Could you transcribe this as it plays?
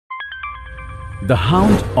The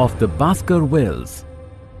Hound of the Baskervilles.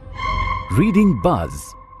 Reading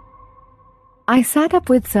Buzz. I sat up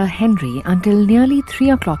with Sir Henry until nearly 3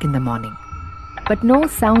 o'clock in the morning. But no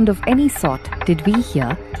sound of any sort did we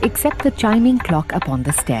hear except the chiming clock upon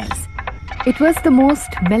the stairs. It was the most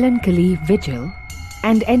melancholy vigil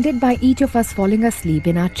and ended by each of us falling asleep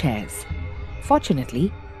in our chairs.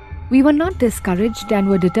 Fortunately, we were not discouraged and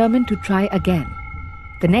were determined to try again.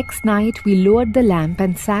 The next night, we lowered the lamp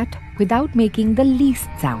and sat without making the least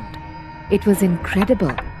sound. It was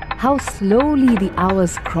incredible how slowly the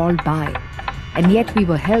hours crawled by, and yet we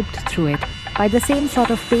were helped through it by the same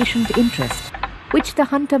sort of patient interest which the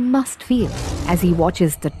hunter must feel as he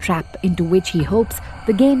watches the trap into which he hopes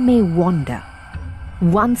the game may wander.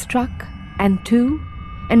 1 struck, and 2,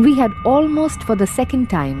 and we had almost for the second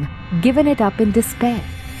time given it up in despair,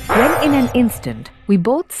 when in an instant we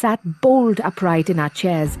both sat bolt upright in our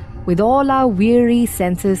chairs with all our weary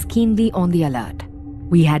senses keenly on the alert.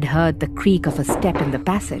 We had heard the creak of a step in the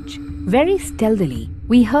passage. Very stealthily,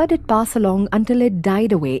 we heard it pass along until it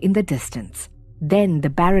died away in the distance. Then the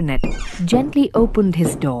baronet gently opened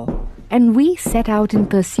his door, and we set out in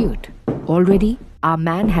pursuit. Already, our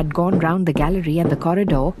man had gone round the gallery and the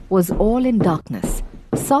corridor was all in darkness.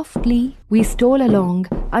 Softly, we stole along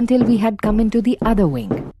until we had come into the other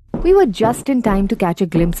wing. We were just in time to catch a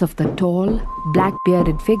glimpse of the tall,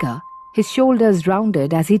 black-bearded figure, his shoulders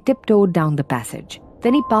rounded as he tiptoed down the passage.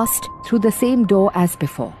 Then he passed through the same door as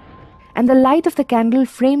before, and the light of the candle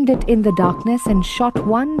framed it in the darkness and shot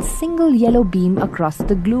one single yellow beam across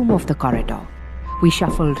the gloom of the corridor. We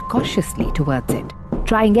shuffled cautiously towards it,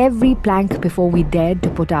 trying every plank before we dared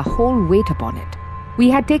to put our whole weight upon it.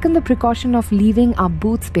 We had taken the precaution of leaving our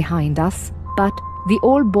boots behind us, but the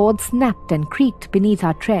old board snapped and creaked beneath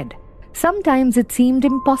our tread. Sometimes it seemed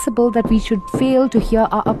impossible that we should fail to hear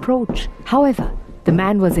our approach. However, the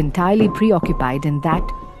man was entirely preoccupied in that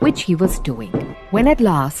which he was doing. When at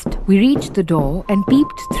last we reached the door and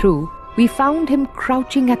peeped through, we found him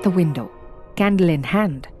crouching at the window, candle in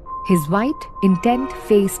hand, his white, intent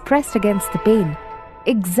face pressed against the pane,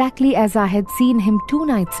 exactly as I had seen him 2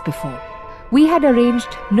 nights before. We had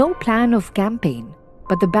arranged no plan of campaign,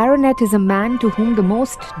 but the baronet is a man to whom the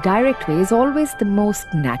most direct way is always the most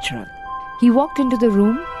natural. He walked into the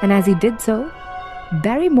room, and as he did so,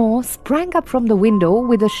 Barrymore sprang up from the window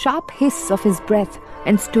with a sharp hiss of his breath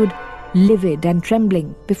and stood livid and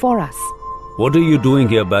trembling before us. "What are you doing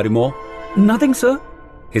here, Barrymore?" "Nothing, sir."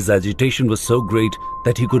 His agitation was so great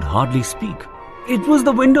that he could hardly speak. "It was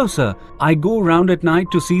the window, sir. I go round at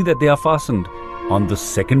night to see that they are fastened." "On the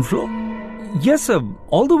 2nd floor?" "Yes, sir,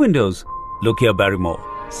 all the windows." "Look here, Barrymore,"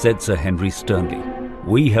 said Sir Henry sternly.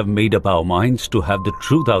 "We have made up our minds to have the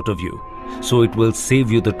truth out of you, so it will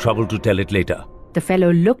save you the trouble to tell it later." The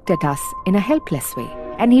fellow looked at us in a helpless way,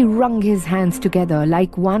 and he wrung his hands together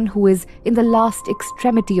like one who is in the last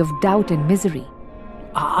extremity of doubt and misery.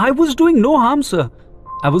 "I was doing no harm, sir.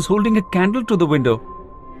 I was holding a candle to the window."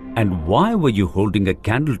 "And why were you holding a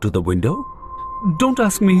candle to the window?" "Don't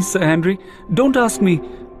ask me, Sir Henry. Don't ask me.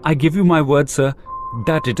 I give you my word, sir,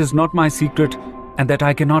 that it is not my secret and that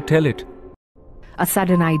I cannot tell it." A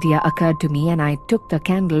sudden idea occurred to me, and I took the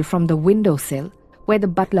candle from the windowsill where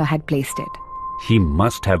the butler had placed it. "He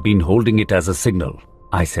must have been holding it as a signal,"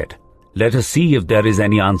 I said. "Let us see if there is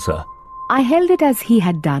any answer." I held it as he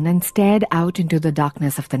had done and stared out into the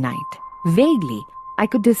darkness of the night. Vaguely, I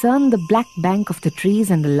could discern the black bank of the trees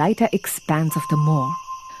and the lighter expanse of the moor,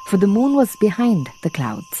 for the moon was behind the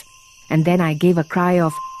clouds. And then I gave a cry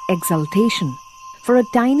of exultation, for a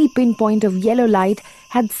tiny pinpoint of yellow light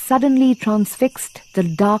had suddenly transfixed the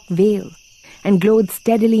dark veil and glowed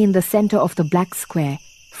steadily in the center of the black square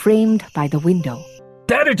framed by the window.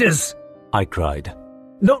 "There it is!" I cried.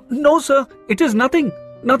 No, sir, it is nothing.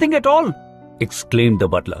 Nothing at all," exclaimed the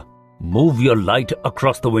butler. "Move your light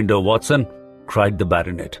across the window, Watson," cried the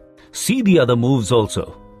baronet. "See the other moves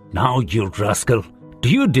also. Now, you rascal, do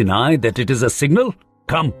you deny that it is a signal?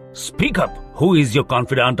 Come, speak up. Who is your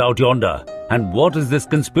confidant out yonder? And what is this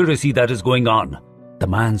conspiracy that is going on?" The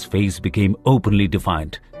man's face became openly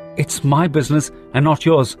defiant. "It's my business and not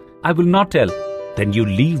yours. I will not tell." "Then you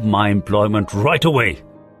leave my employment right away."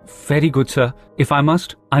 "Very good, sir. If I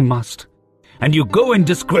must, I must." "And you go in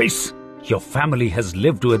disgrace. Your family has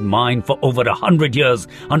lived with mine for over 100 years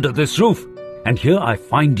under this roof, and here I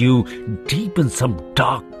find you deep in some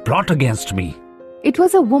dark plot against me." It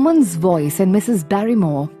was a woman's voice, and Mrs.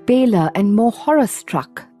 Barrymore, paler and more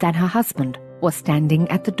horror-struck than her husband, was standing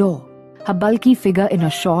at the door. Her bulky figure in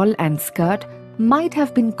a shawl and skirt might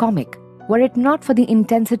have been comic, were it not for the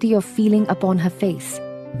intensity of feeling upon her face.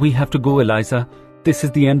 "We have to go, Eliza. This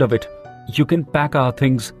is the end of it. You can pack our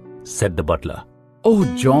things," said the butler. Oh,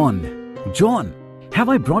 John, John, have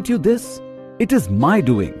I brought you this? It is my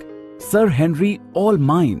doing. Sir Henry, all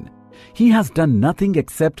mine. He has done nothing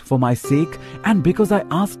except for my sake and because I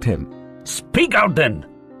asked him. Speak out then!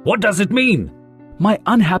 What does it mean? My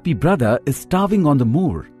unhappy brother is starving on the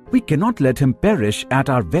moor. We cannot let him perish at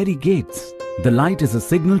our very gates. The light is a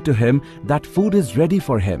signal to him that food is ready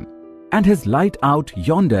for him, and his light out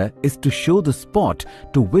yonder is to show the spot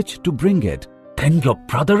to which to bring it. Then your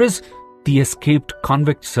brother is the escaped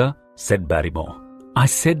convict, sir, said Barrymore. I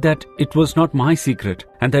said that it was not my secret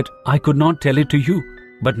and that I could not tell it to you.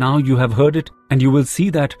 But now you have heard it, and you will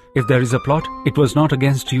see that if there is a plot, it was not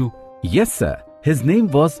against you. Yes, sir. His name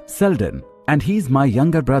was Selden, and he's my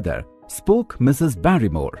younger brother, spoke Mrs.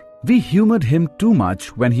 Barrymore. We humoured him too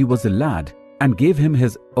much when he was a lad and gave him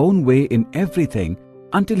his own way in everything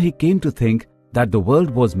until he came to think that the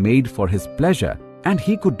world was made for his pleasure and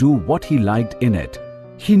he could do what he liked in it.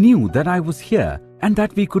 He knew that I was here and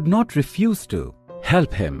that we could not refuse to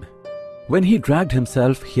help him. When he dragged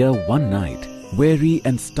himself here one night, weary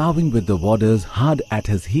and starving with the warders hard at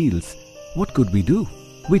his heels, what could we do?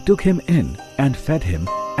 We took him in and fed him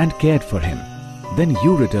and cared for him. Then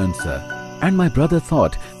you returned, sir, and my brother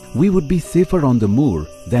thought we would be safer on the moor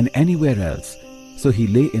than anywhere else. So he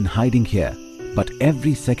lay in hiding here. But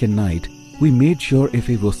every second night, we made sure if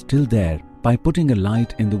he was still there by putting a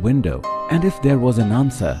light in the window. And if there was an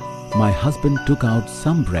answer, my husband took out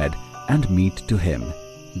some bread and meat to him.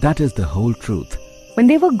 That is the whole truth. When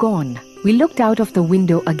they were gone, we looked out of the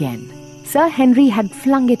window again. Sir Henry had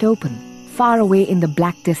flung it open. Far away in the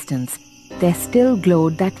black distance, there still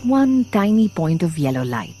glowed that one tiny point of yellow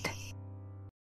light.